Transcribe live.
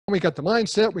we got the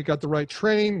mindset, we got the right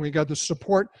training, we got the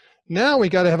support. Now we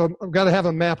got to have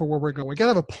a map of where we're going. We got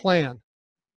to have a plan.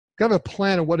 Got to have a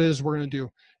plan of what it is we're going to do.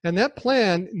 And that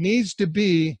plan needs to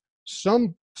be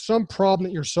some problem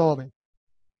that you're solving.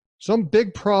 Some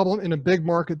big problem in a big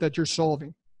market that you're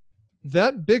solving.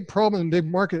 That big problem in a big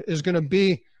market is going to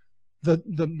be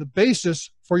the basis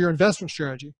for your investment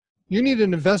strategy. You need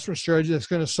an investment strategy that's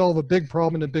going to solve a big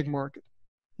problem in a big market.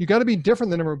 You got to be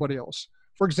different than everybody else.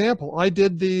 For example, I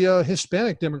did the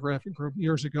Hispanic demographic group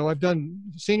years ago. I've done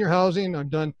senior housing. I've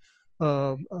done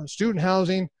student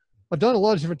housing. I've done a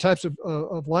lot of different types of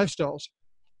lifestyles.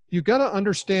 You got to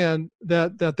understand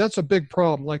that's a big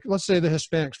problem. Like, let's say the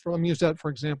Hispanics. Let me use that for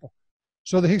example.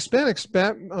 So the Hispanics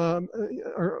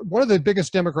are one of the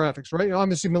biggest demographics, right?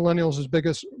 Obviously, millennials is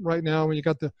biggest right now when you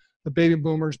got the baby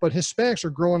boomers, but Hispanics are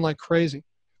growing like crazy.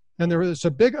 And there is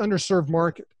a big underserved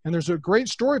market. And there's a great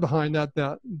story behind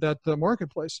that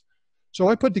marketplace. So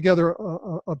I put together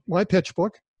my pitch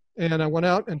book, and I went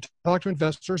out and talked to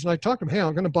investors, and I talked to them, hey,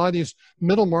 I'm going to buy these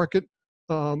middle market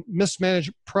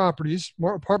mismanaged properties,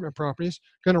 apartment properties,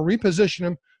 going to reposition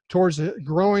them towards a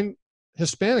growing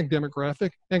Hispanic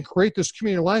demographic and create this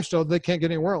community lifestyle that they can't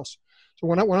get anywhere else. So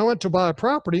when I went to buy a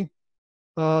property,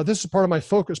 this is part of my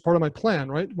focus, part of my plan,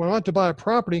 right? When I went to buy a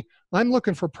property, I'm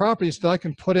looking for properties that I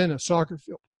can put in a soccer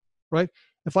field, right?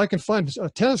 If I can find a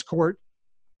tennis court,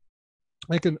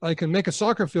 I can make a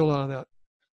soccer field out of that.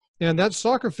 And that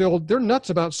soccer field, they're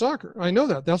nuts about soccer. I know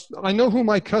that. I know who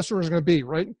my customer is going to be,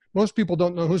 right? Most people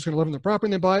don't know who's going to live in the property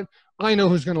when they buy it. I know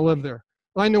who's going to live there.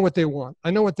 I know what they want.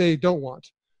 I know what they don't want.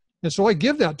 And so I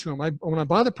give that to them. When I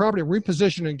buy the property, I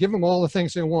reposition and give them all the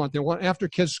things they want. They want after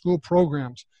kids school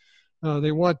programs.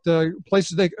 They want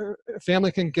places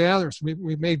family can gather. So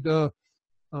we made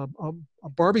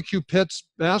barbecue pits,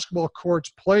 basketball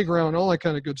courts, playground, all that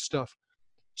kind of good stuff.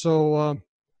 So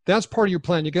that's part of your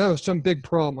plan. You got to have some big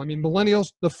problem. I mean,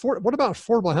 millennials, what about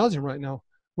affordable housing right now,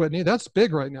 Whitney? That's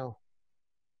big right now.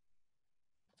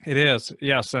 It is,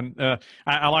 yes. And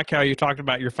I like how you talked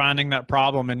about you're finding that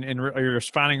problem and you're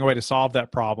finding a way to solve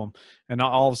that problem. And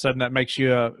all of a sudden that makes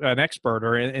you an expert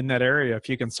or in that area if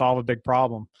you can solve a big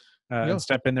problem and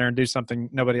step in there and do something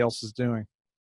nobody else is doing.